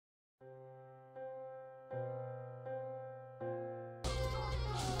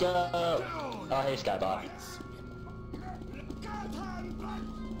go! Oh, hey, Skybot.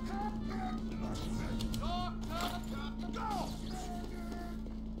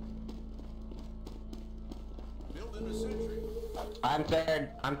 I'm third.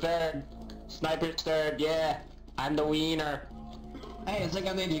 I'm third. Sniper's third. Yeah, I'm the wiener. Hey, it's like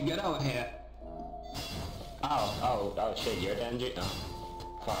I made you good over here. Oh shit, you're the MG? Oh,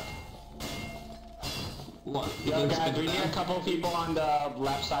 fuck. What? Yo guys, we need a couple people on the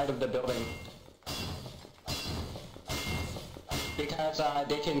left side of the building. Because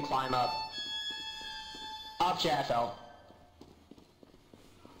they can climb up. Up, Sheffield.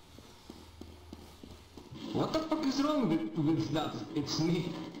 What the fuck is wrong with that? It's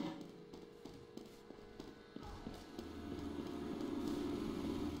me.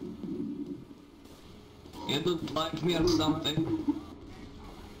 You don't like me or something?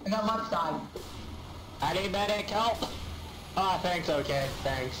 I got left side. I need medic help! Ah, thanks, okay,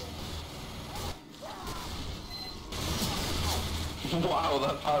 thanks. Wow,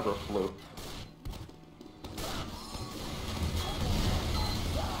 that fiber flew.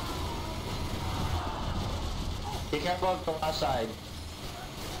 Be careful of the left side.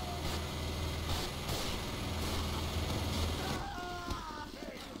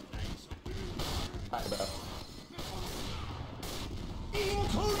 Hi, bro.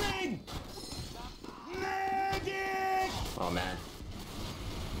 Incoming! Medic! Oh, man.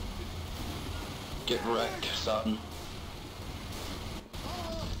 Get wrecked, son.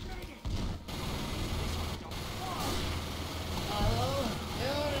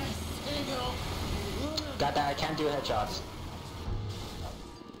 Got that, I can't do headshots.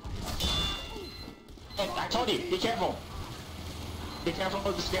 Hey, I told you, be careful! Be careful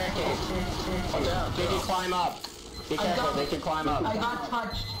with the staircase. They can climb up. Be careful, they can climb up. I got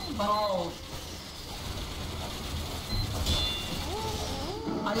touched. Balls.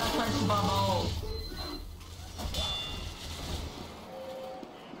 I got touched by balls.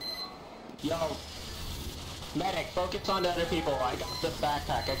 Yo. Medic, focus on the other people. I got the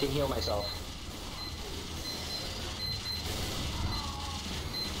backpack, I can heal myself.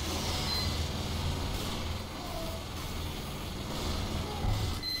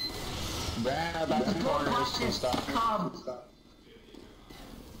 Ran about the corners and stuff. Come.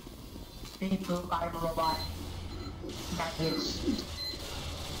 People, I'm a robot. That is.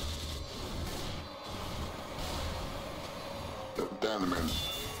 Damn man.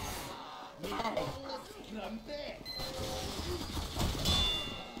 Hey.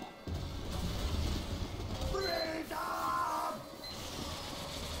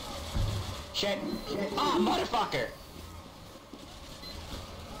 Shit! Ah, motherfucker!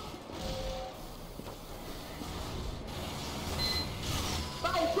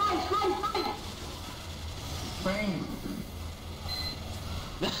 Fight! Brain.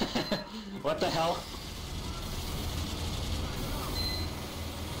 What the hell?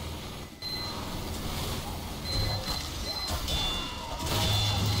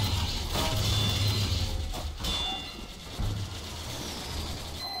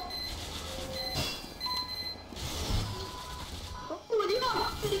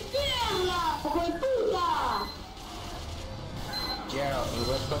 Gerald,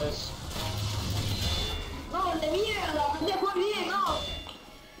 English please? No, de mierda, pendejo bien, no.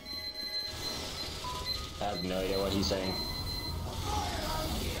 I have no idea what he's saying.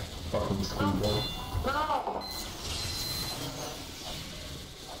 Fucking screwball. No.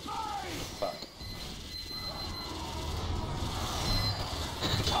 Fuck.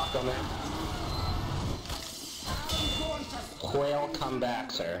 Taco man. Whale, come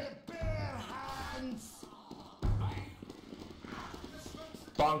back, sir.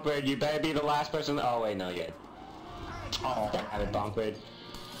 Bonkbird, you better be the last person. Oh wait, no, yet. Oh, damn it, Bonkbird.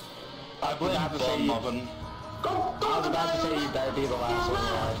 I blame Bomb Oven. I was about to say you better be the last one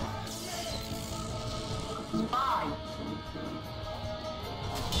alive. Bye.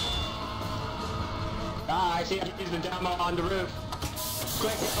 Ah, I see he's the demo on the roof.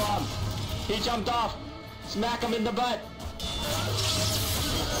 Quick, kill him. He jumped off. Smack him in the butt.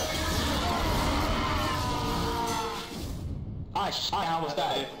 I almost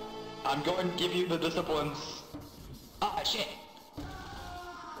died. I'm going to give you the disciplines. Ah, shit.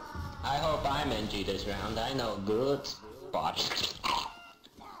 I hope I'm NG this round. I know good spot.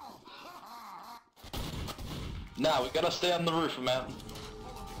 Now, we gotta stay on the roof, man.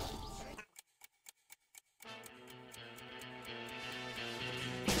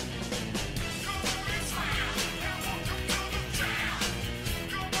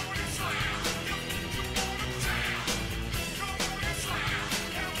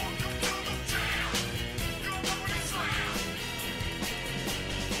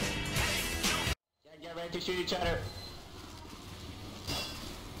 trying to shoot each other.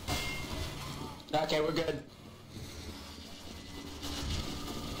 Okay, we're good.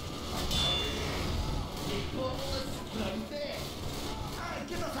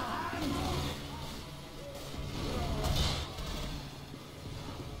 Give us a hand!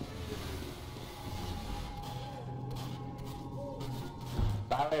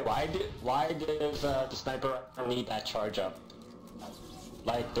 By the way, why does the sniper need that charge up?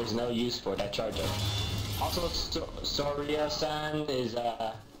 Like, there's no use for that charge up. Also, Soria-san is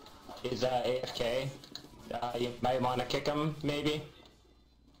AFK. You might want to kick him, maybe.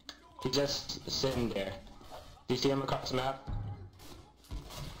 He's just sitting there. Do you see him across the map?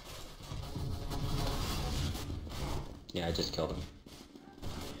 Yeah, I just killed him.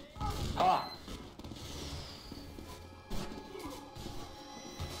 Ah!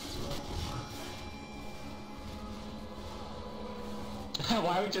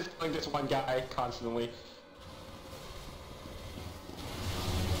 Why are we just killing this one guy constantly?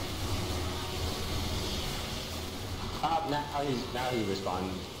 Now he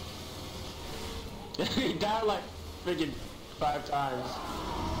responded. He died like freaking 5 times.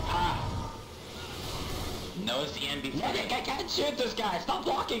 Ha! Knows the MVP. I can't shoot this guy! Stop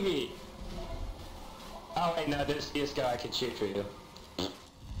blocking me! Oh wait, no, this guy I can shoot for you.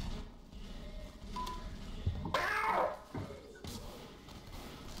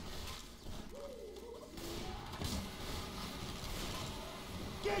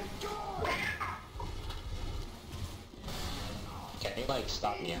 Can you like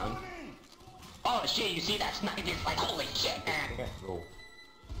stop me out? Oh shit, you see that sniper? It's like holy shit, man! Okay, roll.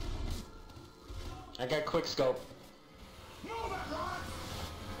 I got quick scope.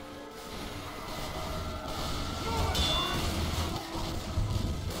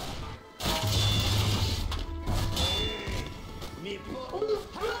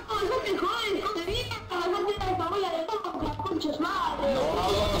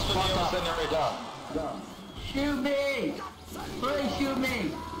 Shoot me! Please shoot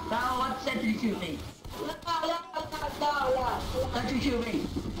me! Now what sentry shoot me? Sentry shoot me!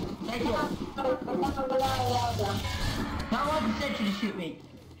 Thank you! Now what sentry to shoot me?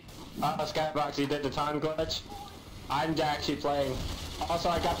 Skybox, you did the time glitch. I'm actually playing. Also,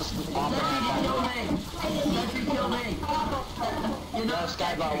 I got the upper hand. Sentry kill me! No,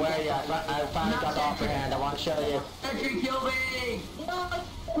 Skybox, where are you at? I finally got the upper hand. I want to show you. Sentry kill me!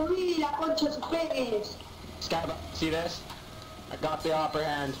 Skybox, see this? I got the upper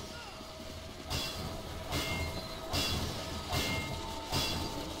hand.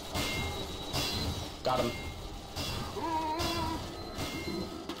 Got him.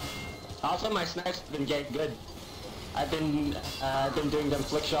 Also, my snipes have been getting good. I've been doing them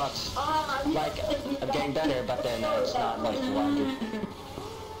flick shots. Like, I'm getting better, but then it's not like 100.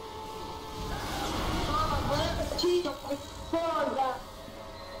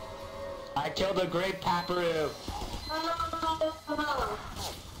 I killed a great Paparoo.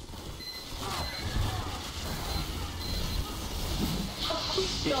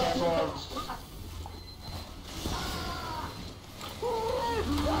 Be careful.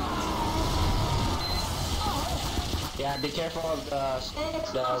 Yeah, be careful of the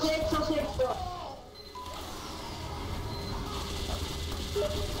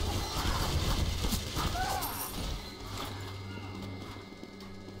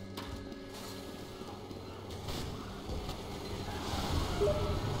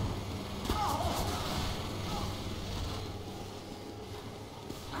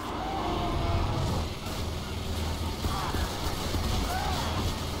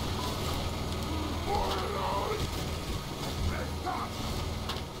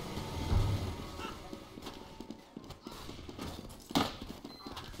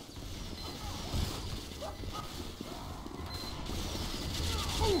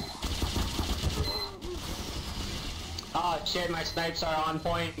Oh shit, my snipes are on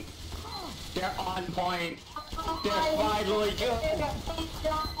point. They're on point. They're finally good.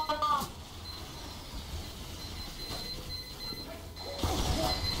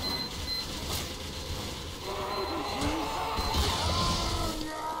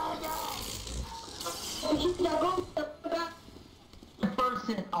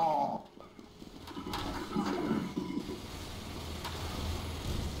 Person all.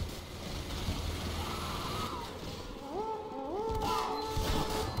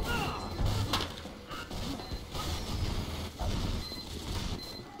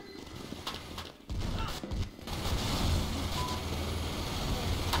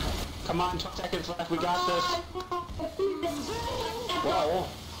 Come on, 12 seconds left, we got this. Whoa,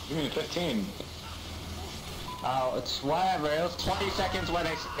 you mean 15? Oh, it's whatever, it was 20 seconds when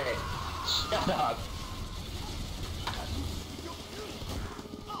I said it. Shut up.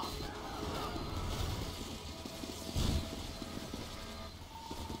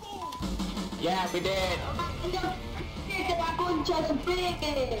 Yeah, we did. Aku just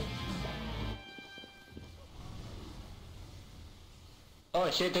big. Oh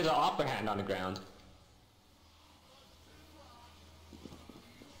shit, there's an opera hand on the ground.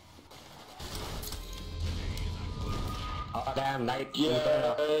 Oh damn, night. Yay!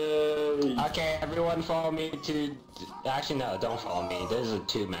 Okay, everyone follow me to... Actually no, don't follow me. This is a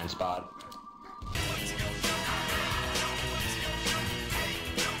two-man spot.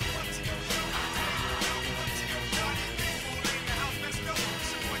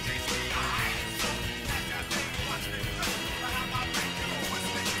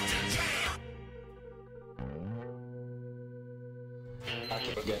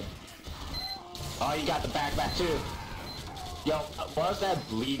 Okay, good. Oh, you got the backpack too. Yo, what was that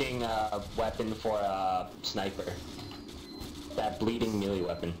bleeding weapon for sniper? That bleeding melee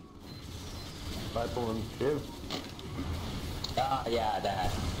weapon. Rifle and give. Ah, yeah,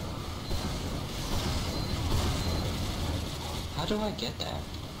 that. How do I get that?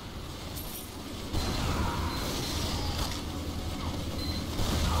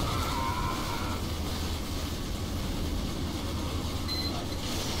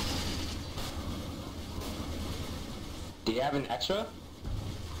 Do you have an extra?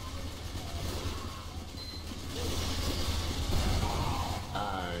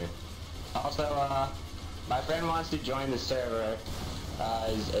 Alright. Also, my friend wants to join the server.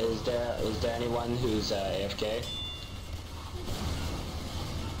 Is there anyone who's AFK?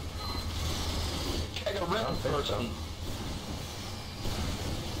 Check a random person.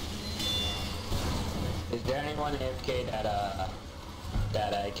 Is there anyone AFK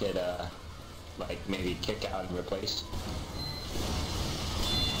that I could like maybe kick out and replace?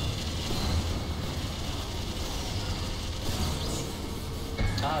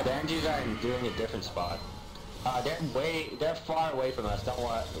 Oh, the NGs are doing a different spot. They're far away from us.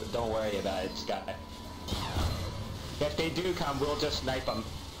 Don't worry about it, Sky. If they do come, we'll just snipe them.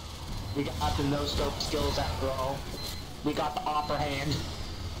 We got the no-scope skills after all. We got the upper hand.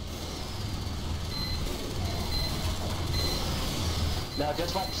 No,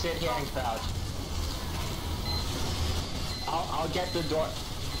 just like sit here and crouch. I'll get the door.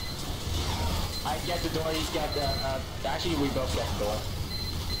 I get the door, you get the, actually we both get the door.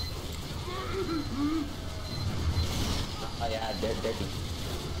 Oh yeah, they're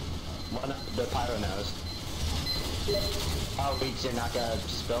one of the pyro knows. Oh, Leech, you're not gonna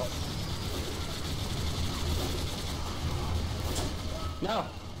spill? No!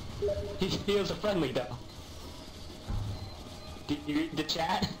 He was a friendly though. Did you read the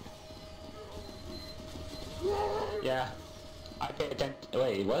chat? Yeah. I pay attention.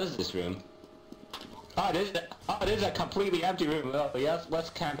 Wait, what is this room? Oh, this is a completely empty room. Oh, yes,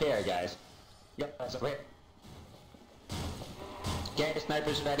 let's camp here, guys. Yep, that's over here. Get your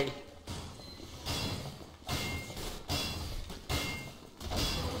snipers ready.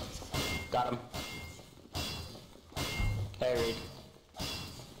 Got him. Hey, Reed.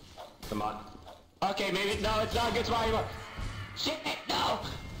 Come on. Okay, maybe, no, it's not a good spot anymore. Shit, no!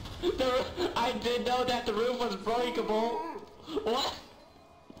 I didn't know that the roof was breakable. What?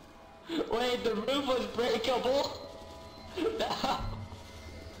 Wait, the roof was breakable? No.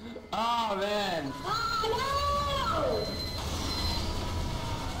 Oh, man. Oh no!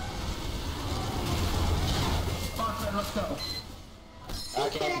 Okay, let's go.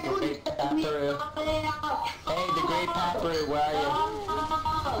 Okay, the great Paparu. Hey, the great Paparu, where are you?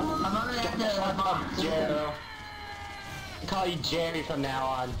 I'm only at the Jero. I call you Jerry from now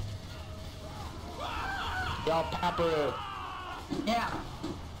on. Yo, Paparu. Yeah,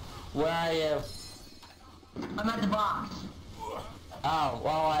 Where are you? I'm at the box. Oh,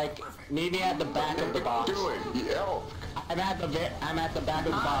 well, like, meet me at the back of the box. Do it, yell. I'm at the back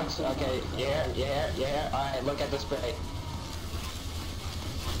of the box. Okay, yeah. Alright, look at the spray.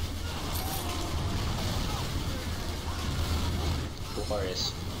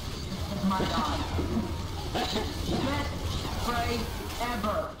 Glorious. This is my god. Best spray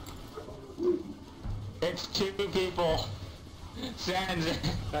ever. It's two people. Sans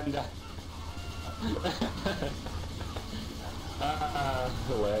and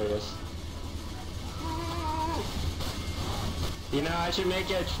hilarious. You know, I should make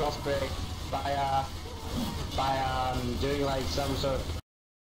it a troll spray by doing like some sort of